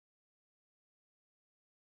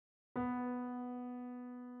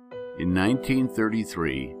In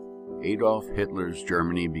 1933, Adolf Hitler's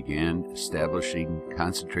Germany began establishing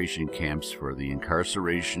concentration camps for the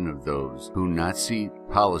incarceration of those who Nazi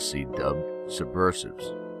policy dubbed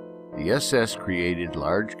subversives. The SS created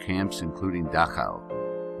large camps including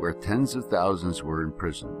Dachau, where tens of thousands were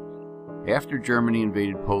imprisoned. After Germany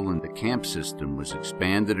invaded Poland, the camp system was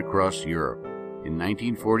expanded across Europe. In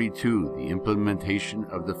 1942, the implementation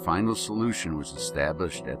of the final solution was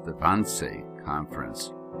established at the Wannsee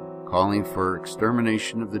Conference, calling for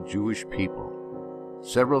extermination of the Jewish people.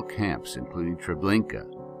 Several camps, including Treblinka,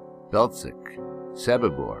 Belzec,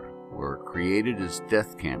 Sobibor, were created as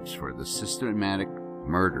death camps for the systematic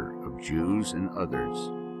murder of Jews and others.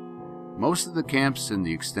 Most of the camps in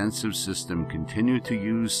the extensive system continued to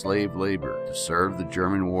use slave labor to serve the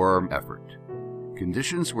German war effort.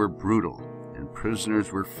 Conditions were brutal, and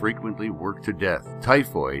prisoners were frequently worked to death.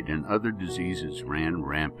 Typhoid and other diseases ran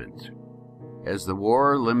rampant. As the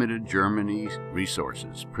war limited Germany's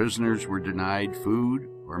resources, prisoners were denied food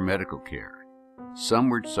or medical care. Some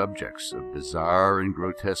were subjects of bizarre and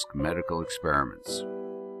grotesque medical experiments.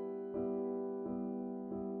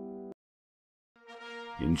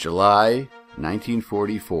 In July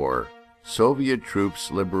 1944, Soviet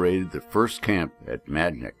troops liberated the first camp at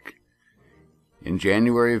Madnik. In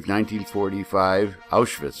January of 1945,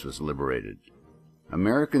 Auschwitz was liberated.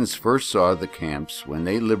 Americans first saw the camps when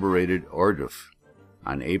they liberated Ohrdruf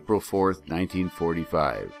on April 4,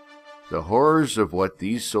 1945. The horrors of what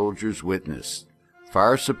these soldiers witnessed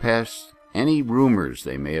far surpassed any rumors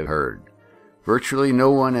they may have heard. Virtually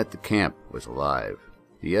no one at the camp was alive.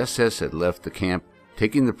 The SS had left the camp,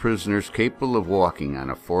 taking the prisoners capable of walking on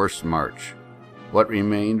a forced march. What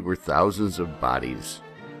remained were thousands of bodies.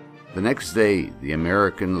 The next day, the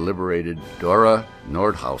American liberated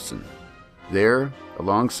Dora-Nordhausen. There,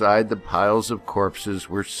 alongside the piles of corpses,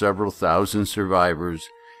 were several thousand survivors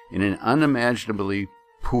in an unimaginably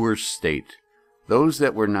poor state. Those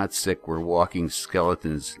that were not sick were walking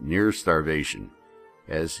skeletons near starvation.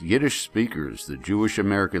 As Yiddish speakers, the Jewish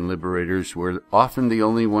American liberators were often the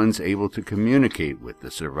only ones able to communicate with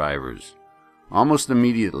the survivors. Almost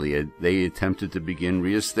immediately, they attempted to begin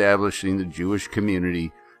reestablishing the Jewish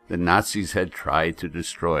community the Nazis had tried to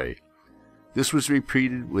destroy. This was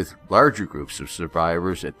repeated with larger groups of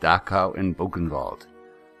survivors at Dachau and Buchenwald.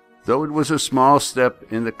 Though it was a small step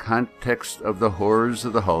in the context of the horrors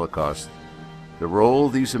of the Holocaust, the role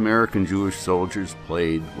these American Jewish soldiers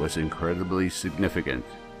played was incredibly significant.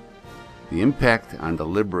 The impact on the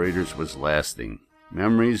liberators was lasting.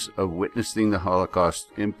 Memories of witnessing the Holocaust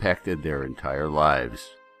impacted their entire lives.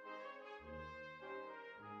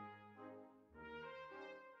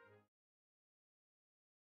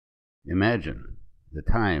 Imagine, the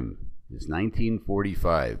time is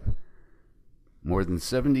 1945. More than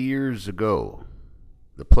 70 years ago,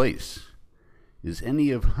 the place is any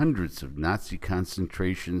of hundreds of Nazi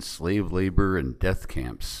concentration, slave labor, and death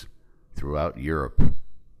camps throughout Europe.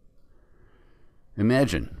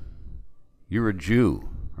 Imagine, you're a Jew,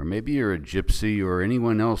 or maybe you're a gypsy, or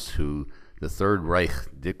anyone else who the Third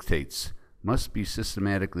Reich dictates must be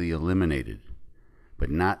systematically eliminated, but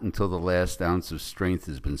not until the last ounce of strength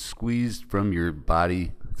has been squeezed from your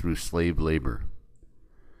body through slave labor.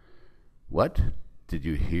 What? Did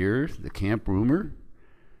you hear the camp rumor?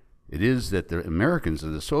 It is that the Americans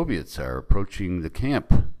and the Soviets are approaching the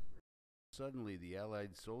camp. Suddenly the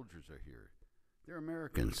Allied soldiers are here. They're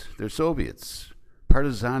Americans, they're Soviets,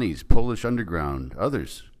 Partisanis, Polish underground,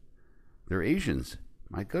 others. They're Asians,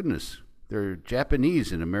 my goodness. They're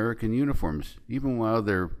Japanese in American uniforms, even while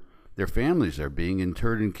their families are being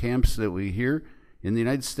interred in camps that we hear in the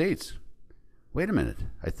United States. Wait a minute,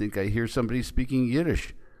 I think I hear somebody speaking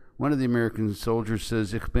Yiddish. One of the American soldiers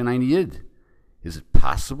says, "Ich bin ein Yid." Is it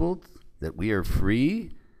possible that we are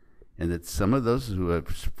free and that some of those who have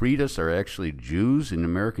freed us are actually Jews in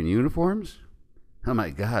American uniforms? Oh my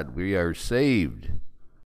God, we are saved.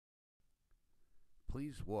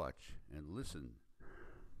 Please watch and listen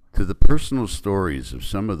to the personal stories of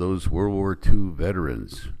some of those World War II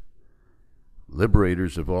veterans,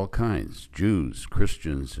 liberators of all kinds, Jews,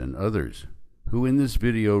 Christians, and others, who in this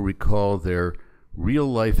video recall their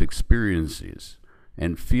real-life experiences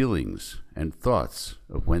and feelings and thoughts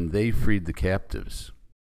of when they freed the captives.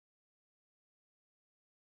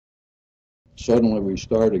 Suddenly we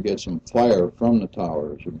started to get some fire from the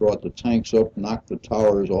towers. We brought the tanks up, knocked the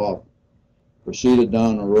towers off, proceeded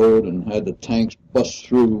down the road and had the tanks bust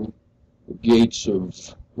through the gates of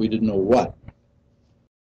we didn't know what.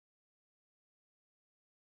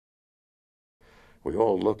 We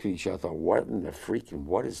all looked at each other, what in the freaking,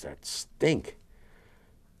 what is that stink?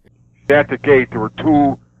 At the gate, there were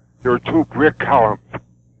two brick columns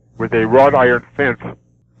with a wrought iron fence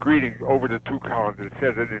greeting over the two columns. It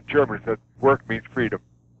says it in German. It said, "Work means freedom."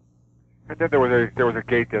 And then there was a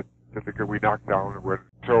gate that we knocked down.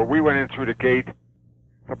 So we went in through the gate.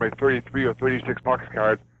 Something like 33 or 36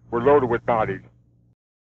 boxcars were loaded with bodies.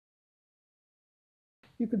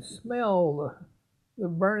 You could smell the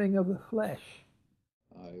burning of the flesh.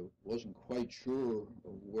 I wasn't quite sure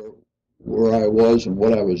of where I was and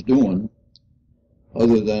what I was doing,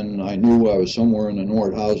 other than I knew I was somewhere in the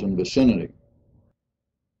Nordhausen vicinity. It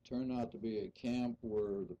turned out to be a camp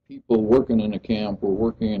where the people working in the camp were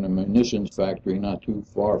working in a munitions factory not too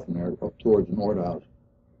far from there, up towards Nordhausen.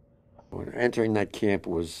 When entering that camp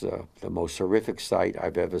was the most horrific sight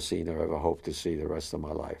I've ever seen or ever hoped to see the rest of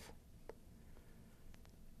my life.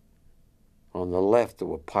 On the left, there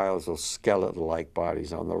were piles of skeleton-like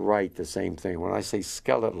bodies. On the right, the same thing. When I say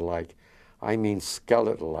skeleton-like, I mean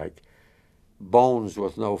skeleton-like. Bones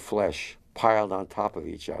with no flesh piled on top of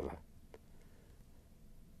each other.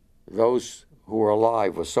 Those who were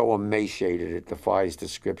alive were so emaciated it defies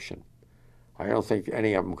description. I don't think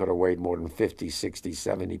any of them could have weighed more than 50, 60,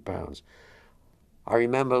 70 pounds. I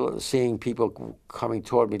remember seeing people coming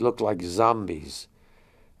toward me look like zombies.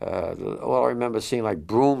 All I remember seeing like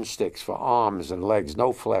broomsticks for arms and legs,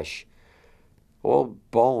 no flesh, all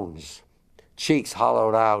bones, cheeks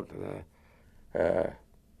hollowed out.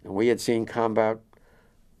 And we had seen combat.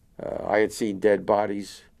 I had seen dead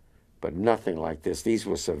bodies, but nothing like this. These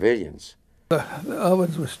were civilians. The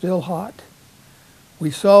ovens were still hot. We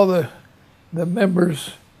saw the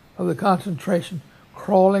members of the concentration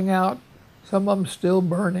crawling out, some of them still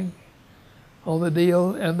burning on the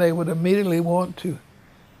deal, and they would immediately want to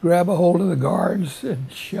grab a hold of the guards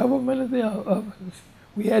and shove them into the ovens.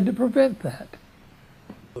 We had to prevent that.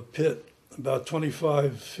 A pit about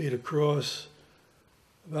 25 feet across,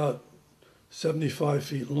 about 75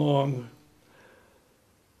 feet long,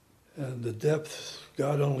 and the depth,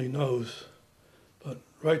 God only knows. But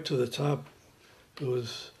right to the top, there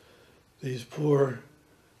was these poor,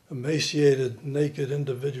 emaciated, naked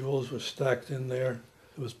individuals were stacked in there.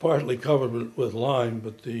 It was partly covered with lime,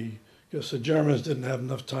 but I guess the Germans didn't have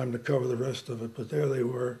enough time to cover the rest of it, but there they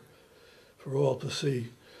were for all to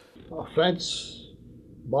see. A fence,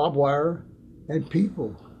 barbed wire, and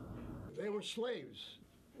people. They were slaves.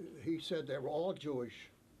 He said they were all Jewish.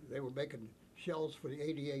 They were making shells for the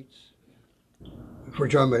 88s for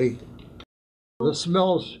Germany. The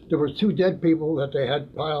smells, there were 2 dead people that they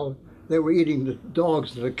had piled. They were eating the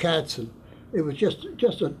dogs and the cats, and it was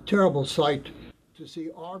just a terrible sight to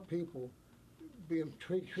see our people being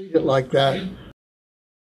treated like that.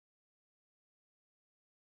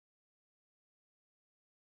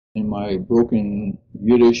 In my broken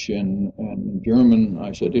Yiddish and German,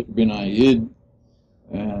 I said, "Ich bin ein Yid,"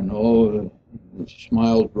 and the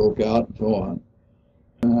smiles broke out and so on.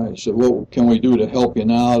 And I said, "What can we do to help you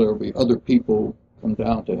now? There'll be other people come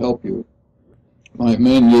down to help you." My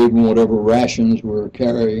men gave them whatever rations we were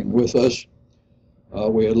carrying with us.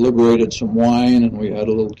 We had liberated some wine, and we had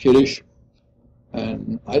a little kiddush.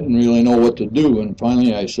 And I didn't really know what to do. And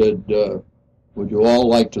finally I said, "Would you all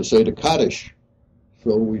like to say the Kaddish?"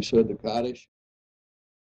 So we said the Kaddish.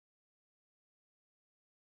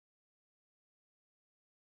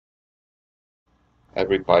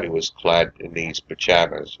 Everybody was clad in these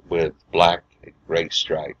pajamas with black and gray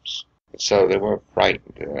stripes. So they were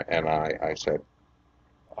frightened, and I said,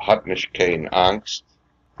 "Hat nicht kein Angst,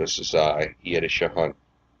 this is a Yiddische Hund."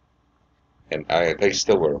 And they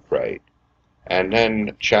still were afraid. And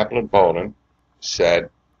then Chaplain Boland said,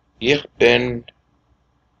 "Ich bin..."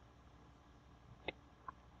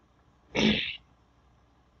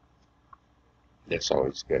 This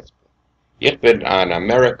always gets me. "Ich bin ein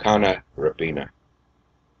Amerikaner Rabbiner."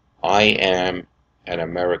 I am an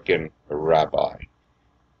American rabbi.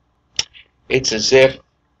 It's as if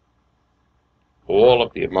all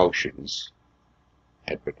of the emotions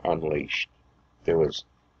had been unleashed. There was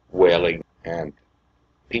wailing, and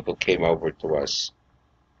people came over to us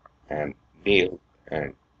and kneeled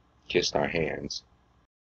and kissed our hands.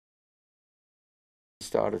 He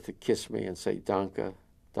started to kiss me and say, "Danke,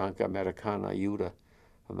 danke Americana, Juda,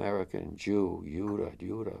 American, Jew, Juda,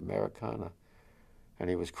 Juda, Americana." And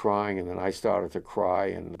he was crying, and then I started to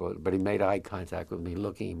cry, but he made eye contact with me,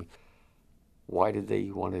 looking at me. Why did they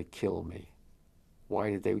want to kill me? Why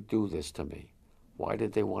did they do this to me? Why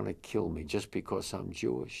did they want to kill me just because I'm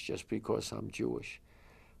Jewish? Just because I'm Jewish?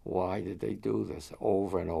 Why did they do this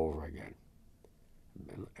over and over again?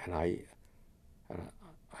 And I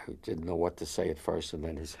didn't know what to say at first, and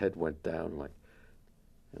then his head went down,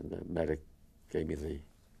 and the medic gave me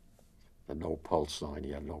the no pulse sign.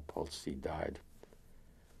 He had no pulse. He died.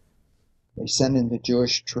 They sent in the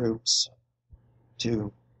Jewish troops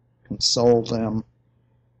to console them,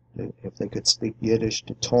 if they could speak Yiddish,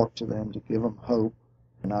 to talk to them, to give them hope.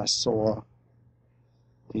 And I saw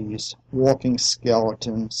these walking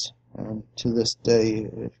skeletons, and to this day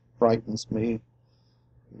it frightens me,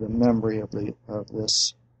 the memory of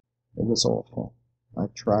this. It was awful. I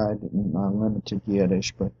tried in my limited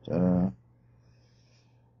Yiddish, but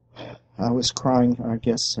I was crying, I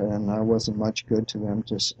guess, and I wasn't much good to them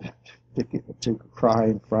to cry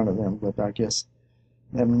in front of them, but I guess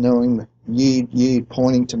them knowing the Yid,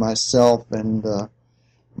 pointing to myself, and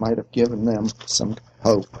might have given them some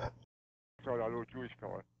hope. I saw that little Jewish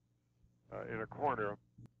fella in a corner,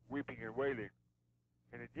 weeping and wailing.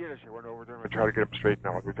 And in Yiddish, I went over to him and tried to get him straightened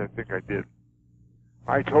out, which I think I did.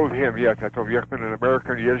 I told him, yes, I told him, "Ich bin an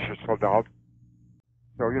American Yiddish soldat."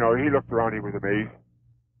 So, he looked around, he was amazed.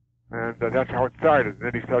 And that's how it started. And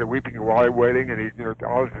then he started weeping and wailing, and he,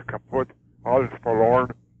 all this is kaput, all this is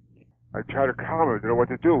forlorn. I tried to calm him, didn't know what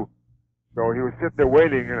to do. So he was sitting there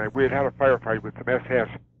waiting, and we had had a firefight with some SS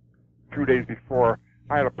a few days before.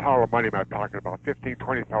 I had a pile of money in my pocket, about $15,000,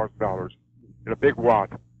 $20,000, in a big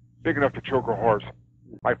wad, big enough to choke a horse.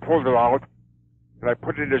 I pulled it out, and I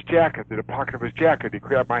put it in his jacket, in the pocket of his jacket. He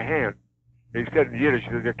grabbed my hand. And he said in Yiddish,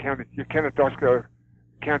 he said, you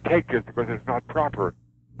can't take this because it's not proper.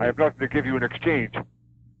 I have nothing to give you in exchange.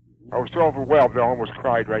 I was so overwhelmed, I almost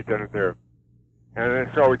cried right then and there. And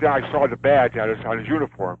then, so I saw the badge on his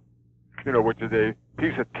uniform, which is a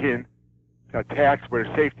piece of tin attached with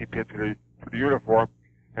a safety pin to the uniform,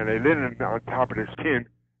 and a linen on top of this tin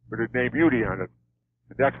with his name Beauty on it.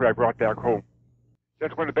 And that's what I brought back home.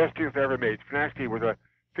 That's one of the best deals I ever made. Financially, it was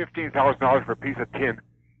 $15,000 for a piece of tin.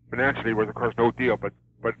 Financially, it was, of course, no deal, but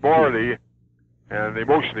morally and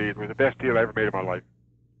emotionally, it was the best deal I ever made in my life.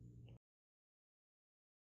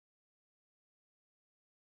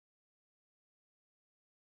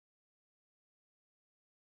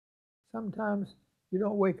 Sometimes you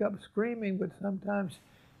don't wake up screaming, but sometimes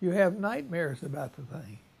you have nightmares about the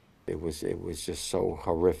thing. It was just so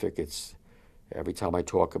horrific. Every time I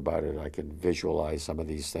talk about it, I can visualize some of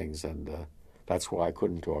these things, and that's why I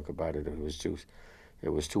couldn't talk about it.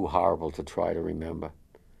 It was too horrible to try to remember.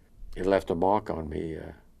 It left a mark on me,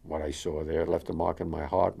 what I saw there. It left a mark in my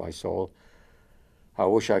heart, my soul. I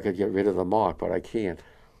wish I could get rid of the mark, but I can't.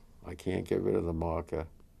 I can't get rid of the mark.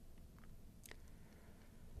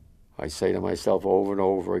 I say to myself over and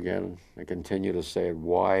over again, I continue to say it,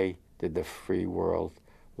 why did the free world,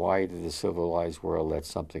 why did the civilized world let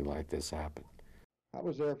something like this happen? I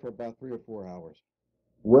was there for about 3 or 4 hours.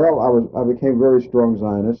 Well, I became very strong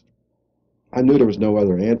Zionist. I knew there was no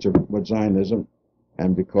other answer but Zionism,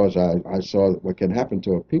 and because I saw what can happen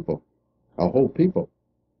to a people, a whole people,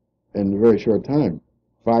 in a very short time.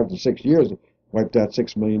 5 to 6 years, wiped out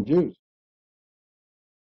 6 million Jews.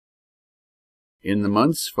 In the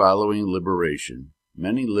months following liberation,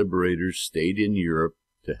 many liberators stayed in Europe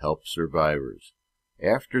to help survivors.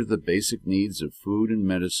 After the basic needs of food and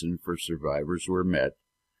medicine for survivors were met,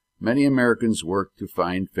 many Americans worked to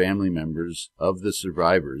find family members of the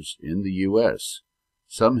survivors in the U.S.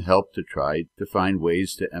 Some helped to try to find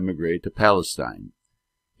ways to emigrate to Palestine.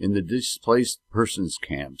 In the displaced persons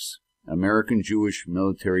camps, American Jewish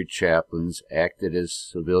military chaplains acted as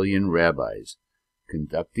civilian rabbis,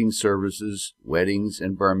 conducting services, weddings,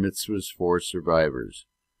 and bar mitzvahs for survivors.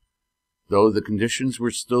 Though the conditions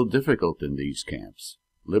were still difficult in these camps,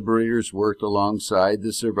 liberators worked alongside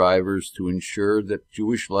the survivors to ensure that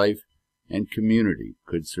Jewish life and community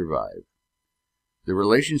could survive. The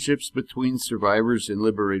relationships between survivors and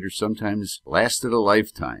liberators sometimes lasted a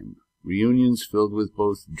lifetime. Reunions filled with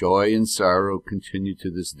both joy and sorrow continue to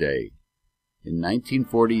this day. In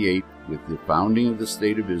 1948, with the founding of the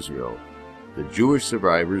State of Israel, the Jewish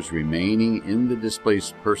survivors remaining in the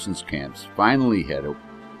displaced persons camps finally had a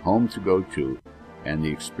home to go to, and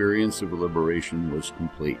the experience of liberation was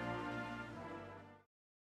complete.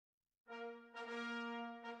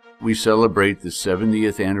 We celebrate the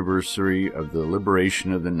 70th anniversary of the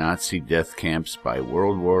liberation of the Nazi death camps by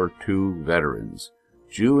World War II veterans,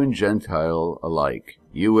 Jew and Gentile alike,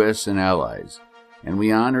 U.S. and Allies, and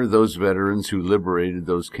we honor those veterans who liberated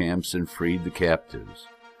those camps and freed the captives.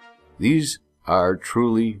 These are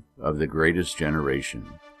truly of the greatest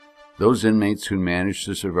generation. Those inmates who managed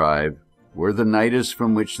to survive were the nidus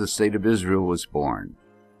from which the State of Israel was born,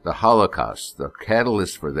 the Holocaust, the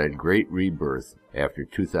catalyst for that great rebirth after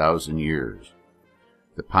 2,000 years.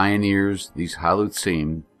 The pioneers, these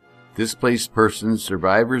Halutzim, displaced persons,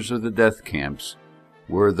 survivors of the death camps,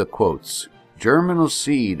 were the, quotes, germinal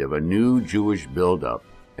seed of a new Jewish buildup,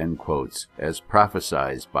 end quotes, as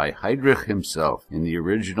prophesied by Heydrich himself in the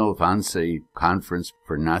original Wannsee Conference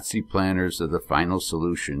for Nazi planners of the final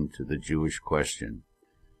solution to the Jewish question.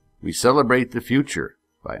 We celebrate the future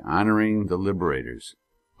by honoring the liberators.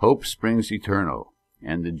 Hope springs eternal,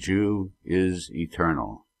 and the Jew is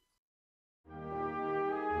eternal.